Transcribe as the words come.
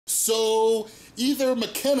So either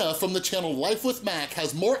McKenna from the channel Life with MaK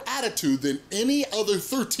has more attitude than any other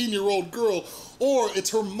 13-year-old girl, or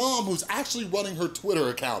it's her mom who's actually running her Twitter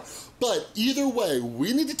account. But either way,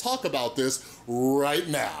 we need to talk about this right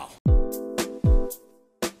now.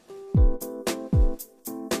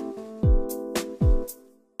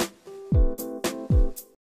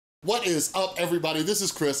 What is up, everybody? This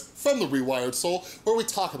is Chris from The Rewired Soul, where we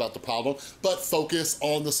talk about the problem, but focus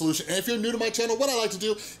on the solution. And if you're new to my channel, what I like to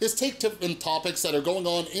do is take different topics that are going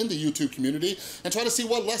on in the YouTube community and try to see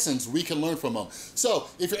what lessons we can learn from them. So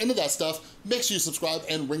if you're into that stuff, make sure you subscribe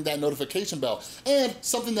and ring that notification bell. And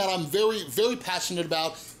something that I'm very, very passionate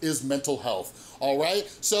about is mental health. All right,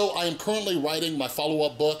 so I am currently writing my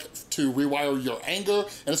follow-up book to Rewire Your Anger,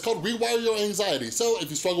 and it's called Rewire Your Anxiety. So if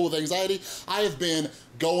you struggle with anxiety, I have been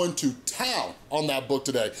going to town on that book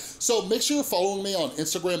today. So make sure you're following me on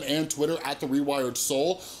Instagram and Twitter at The Rewired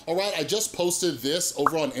Soul. All right, I just posted this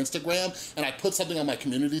over on Instagram, and I put something on my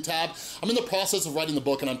community tab. I'm in the process of writing the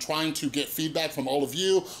book, and I'm trying to get feedback from all of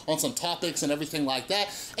you on some topics and everything like that.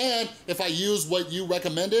 And if I use what you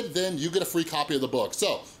recommended, then you get a free copy of the book.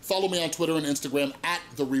 So follow me on Twitter and Instagram at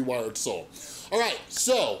The Rewired Soul. All right,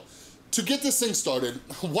 so to get this thing started,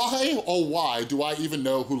 why do I even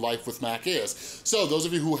know who Life with MaK is? So those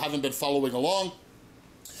of you who haven't been following along,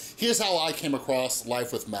 here's how I came across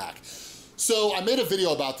Life with MaK. So I made a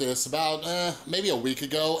video about this about maybe a week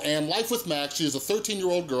ago, and Life with MaK, she is a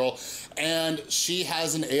 13-year-old girl, and she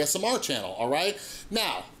has an ASMR channel, all right?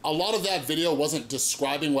 Now, a lot of that video wasn't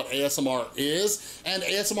describing what ASMR is, and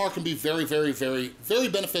ASMR can be very, very, very, very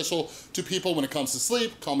beneficial to people when it comes to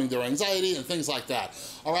sleep, calming their anxiety, and things like that,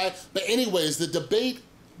 all right? But anyways, the debate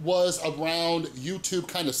was around YouTube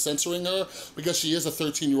kind of censoring her because she is a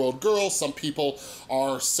 13-year-old girl. Some people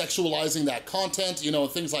are sexualizing that content, you know,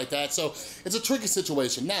 and things like that. So it's a tricky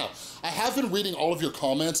situation. Now, I have been reading all of your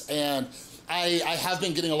comments, and I have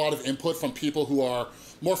been getting a lot of input from people who are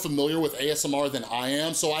more familiar with ASMR than I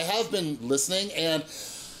am. So I have been listening, and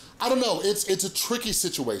I don't know, it's a tricky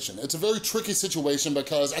situation. It's a very tricky situation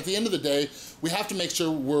because at the end of the day, we have to make sure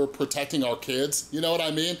we're protecting our kids, you know what I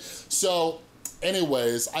mean? So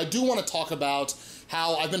anyways, I do want to talk about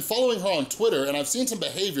how I've been following her on Twitter, and I've seen some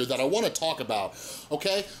behavior that I want to talk about,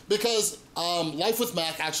 okay? Because Life with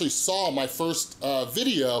MaK actually saw my first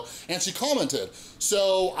video, and she commented.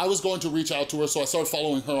 So I was going to reach out to her, so I started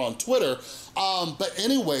following her on Twitter. But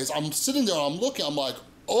anyways, I'm sitting there, I'm looking, I'm like,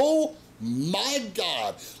 oh my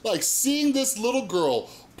God. Like, seeing this little girl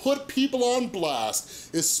put people on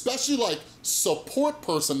blast, especially like support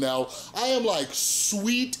personnel, I am like,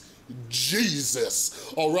 sweet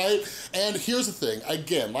Jesus, all right? And here's the thing,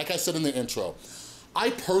 again, like I said in the intro,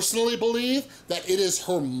 I personally believe that it is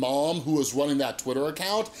her mom who is running that Twitter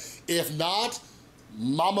account. If not,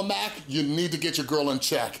 Mama MaK, you need to get your girl in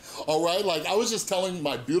check, all right? Like, I was just telling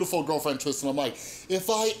my beautiful girlfriend Tristan, I'm like, if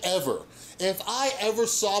I ever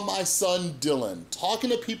saw my son Dylan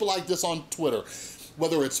talking to people like this on Twitter,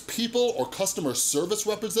 whether it's people or customer service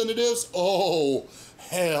representatives, oh,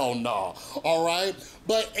 hell no, all right?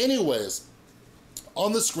 But anyways,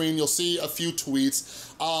 on the screen, you'll see a few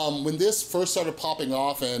tweets. When this first started popping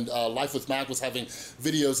off and Life with MaK was having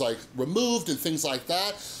videos like removed and things like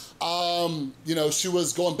that, you know, she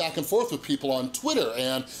was going back and forth with people on Twitter,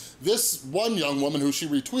 and this one young woman who she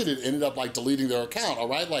retweeted ended up like deleting their account, all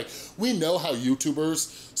right? Like, we know how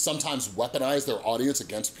YouTubers sometimes weaponize their audience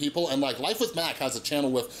against people, and like Life with MaK has a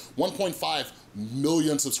channel with 1.5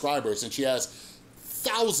 million subscribers, and she has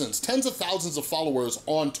thousands, tens of thousands of followers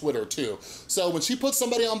on Twitter too. So when she puts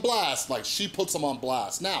somebody on blast, like, she puts them on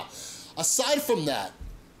blast. Now, aside from that,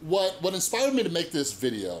 what inspired me to make this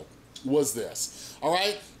video was this, all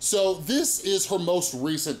right? So this is her most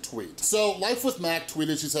recent tweet. So Life with MaK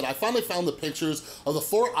tweeted, she said, I finally found the pictures of the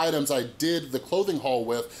 4 items I did the clothing haul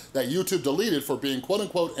with that YouTube deleted for being quote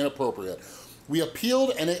unquote inappropriate. We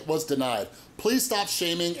appealed and it was denied. Please stop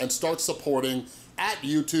shaming and start supporting at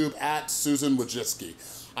YouTube at Susan Wojcicki.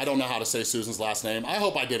 I don't know how to say Susan's last name. I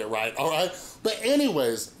hope I did it right, all right? But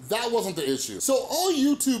anyways, that wasn't the issue. So all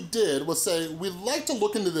YouTube did was say, we'd like to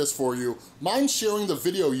look into this for you. Mind sharing the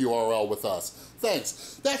video URL with us?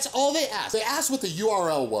 Thanks. That's all they asked. They asked what the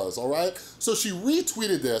URL was, all right? So she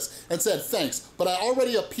retweeted this and said, thanks, but I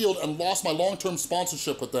already appealed and lost my long-term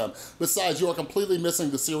sponsorship with them. Besides, you are completely missing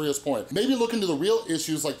the serious point. Maybe look into the real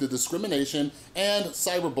issues like the discrimination and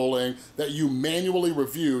cyberbullying that you manually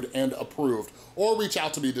reviewed and approved, or reach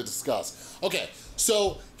out to me to discuss. Okay,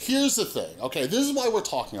 so here's the thing, okay? This is why we're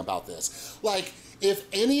talking about this. Like, if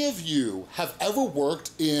any of you have ever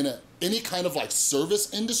worked in any kind of like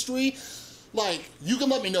service industry, like, you can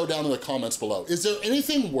let me know down in the comments below. Is there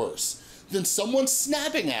anything worse than someone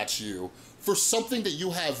snapping at you for something that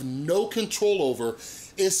you have no control over,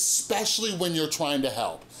 especially when you're trying to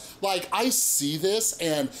help. Like, I see this,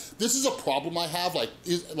 and this is a problem I have,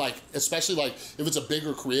 especially like if it's a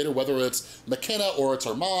bigger creator, whether it's McKenna or it's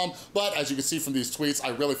her mom, but as you can see from these tweets, I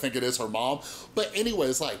really think it is her mom. But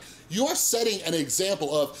anyways, like, you're setting an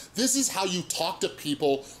example of this is how you talk to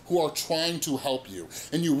people who are trying to help you.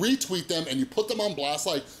 And you retweet them and you put them on blast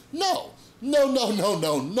like, no, no, no, no,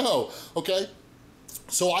 no, no, okay?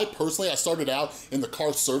 So I started out in the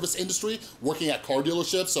car service industry, working at car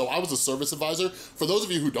dealerships, so I was a service advisor. For those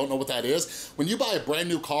of you who don't know what that is, when you buy a brand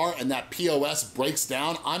new car and that POS breaks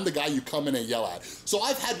down, I'm the guy you come in and yell at. So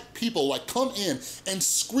I've had people like come in and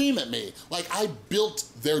scream at me like I built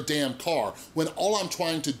their damn car when all I'm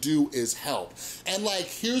trying to do is help. And like,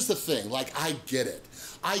 here's the thing, like, I get it.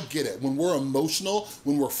 I get it. When we're emotional,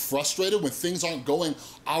 when we're frustrated, when things aren't going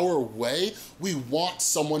our way, we want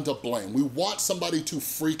someone to blame. We want somebody to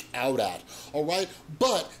freak out at, all right?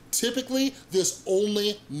 But typically, this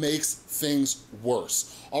only makes things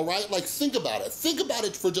worse, all right? Like, think about it. Think about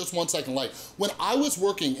it for just 1 second. Like, when I was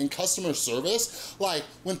working in customer service, like,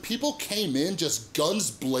 when people came in just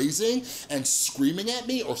guns blazing and screaming at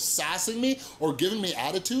me or sassing me or giving me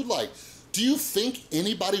attitude, like, do you think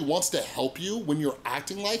anybody wants to help you when you're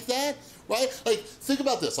acting like that, right? Like, think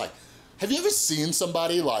about this. Like, have you ever seen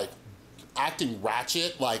somebody like acting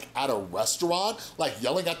ratchet, like at a restaurant, like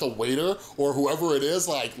yelling at the waiter or whoever it is?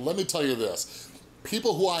 Like, let me tell you this.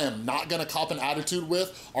 People who I am not gonna cop an attitude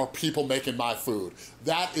with are people making my food.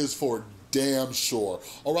 That is for damn sure,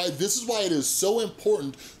 all right? This is why it is so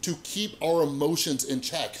important to keep our emotions in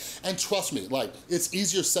check. And trust me, like, it's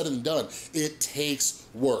easier said than done. It takes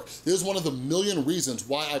work. This is one of the million reasons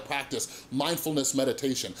why I practice mindfulness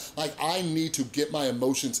meditation. Like, I need to get my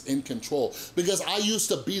emotions in control because I used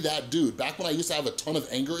to be that dude. Back when I used to have a ton of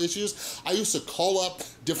anger issues, I used to call up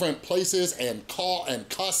different places and call and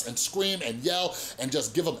cuss and scream and yell and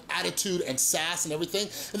just give them attitude and sass and everything.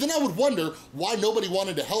 And then I would wonder why nobody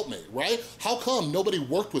wanted to help me, right? How come nobody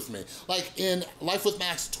worked with me? Like in Life with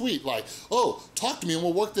MaK's tweet, like, oh, talk to me and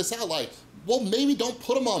we'll work this out. Like, well, maybe don't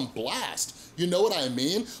put them on blast. You know what I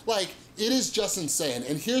mean? Like, it is just insane.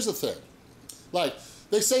 And here's the thing. Like,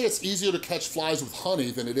 they say it's easier to catch flies with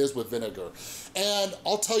honey than it is with vinegar. And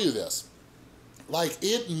I'll tell you this, like,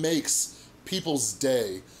 it makes people's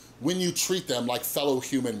day when you treat them like fellow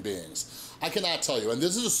human beings. I cannot tell you, and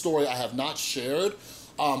this is a story I have not shared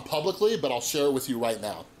publicly, but I'll share it with you right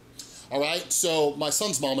now. All right, so my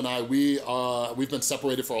son's mom and I, we've been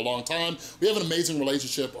separated for a long time. We have an amazing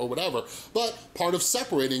relationship or whatever, but part of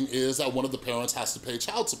separating is that one of the parents has to pay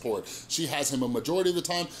child support. She has him a majority of the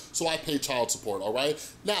time, so I pay child support, all right?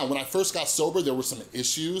 Now, when I first got sober, there were some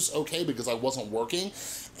issues, okay, because I wasn't working,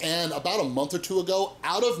 and about a month or two ago,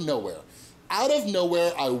 out of nowhere,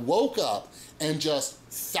 I woke up and just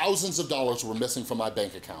thousands of dollars were missing from my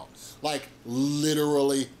bank account. Like,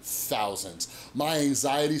 literally thousands. My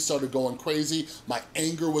anxiety started going crazy, my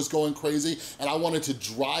anger was going crazy, and I wanted to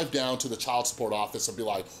drive down to the child support office and be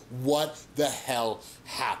like, what the hell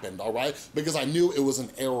happened, all right? Because I knew it was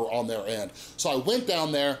an error on their end. So I went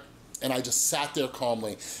down there and I just sat there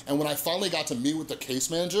calmly. And when I finally got to meet with the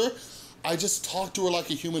case manager, I just talked to her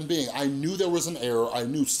like a human being. I knew there was an error. I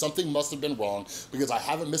knew something must have been wrong because I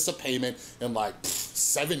haven't missed a payment in like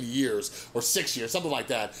 7 years or 6 years, something like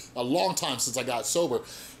that. A long time since I got sober.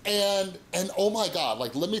 And oh my God,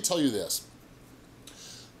 like, let me tell you this.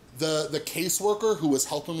 The caseworker who was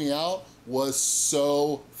helping me out was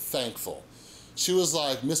so thankful. She was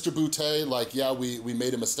like, Mr. Boutte, like, yeah, we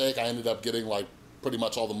made a mistake. I ended up getting like pretty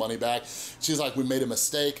much all the money back. She's like, we made a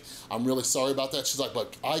mistake. I'm really sorry about that. She's like,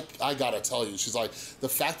 but I gotta tell you, she's like, the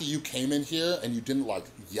fact that you came in here and you didn't like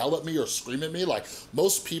yell at me or scream at me, like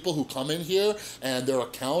most people who come in here and their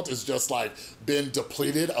account is just like been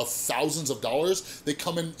depleted of thousands of dollars, they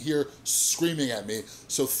come in here screaming at me.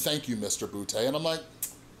 So thank you, Mr. Boutte. And I'm like,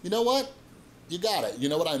 you know what? You got it, you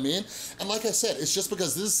know what I mean? And like I said, it's just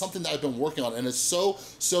because this is something that I've been working on and it's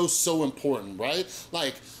so important, right?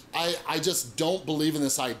 Like, I just don't believe in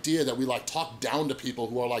this idea that we like talk down to people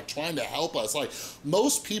who are like trying to help us. Like,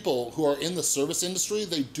 most people who are in the service industry,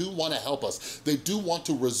 they do want to help us. They do want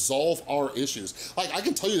to resolve our issues. Like, I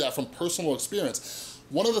can tell you that from personal experience.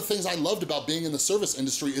 One of the things I loved about being in the service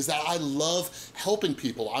industry is that I love helping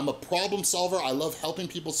people. I'm a problem solver. I love helping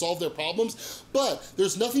people solve their problems, but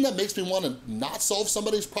there's nothing that makes me want to not solve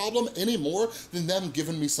somebody's problem any more than them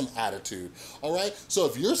giving me some attitude, all right? So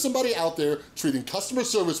if you're somebody out there treating customer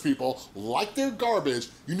service people like they're garbage,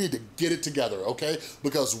 you need to get it together, okay?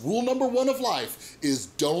 Because rule number 1 of life is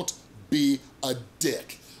don't be a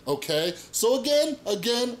dick. okay? So again,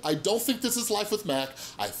 I don't think this is life with MaK.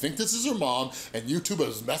 I think this is her mom, and YouTube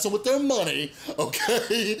is messing with their money,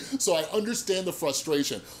 okay? So I understand the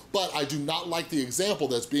frustration, but I do not like the example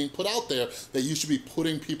that's being put out there that you should be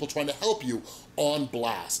putting people trying to help you on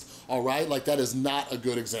blast, all right? Like, that is not a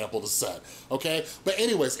good example to set, okay? But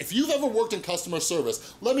anyways, if you've ever worked in customer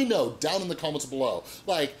service, let me know down in the comments below.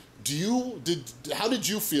 Like, how did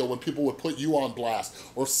you feel when people would put you on blast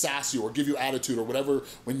or sass you or give you attitude or whatever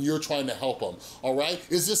when you're trying to help them, all right?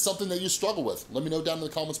 Is this something that you struggle with? Let me know down in the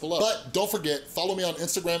comments below. But don't forget, follow me on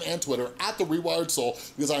Instagram and Twitter at The Rewired Soul,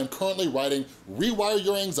 because I am currently writing Rewire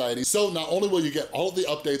Your Anxiety. So not only will you get all of the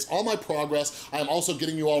updates, all my progress, I am also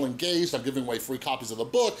getting you all engaged. I'm giving away free copies of the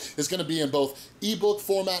book. It's gonna be in both ebook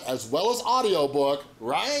format as well as audiobook,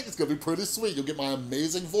 right? It's gonna be pretty sweet. You'll get my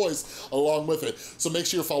amazing voice along with it. So make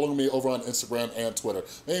sure you're following me over on Instagram and Twitter.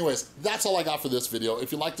 Anyways, that's all I got for this video.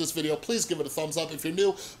 If you like this video, please give it a thumbs up. If you're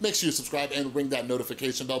new, make sure you subscribe and ring that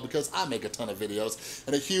notification bell, because I make a ton of videos.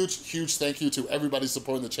 And a huge thank you to everybody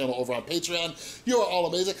supporting the channel over on Patreon. You are all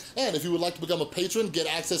amazing. And if you would like to become a patron, get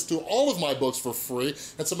access to all of my books for free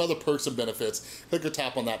and some other perks and benefits, click or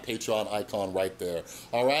tap on that Patreon icon right there.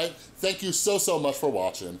 All right? Thank you so much for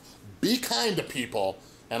watching. Be kind to people,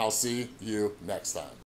 and I'll see you next time.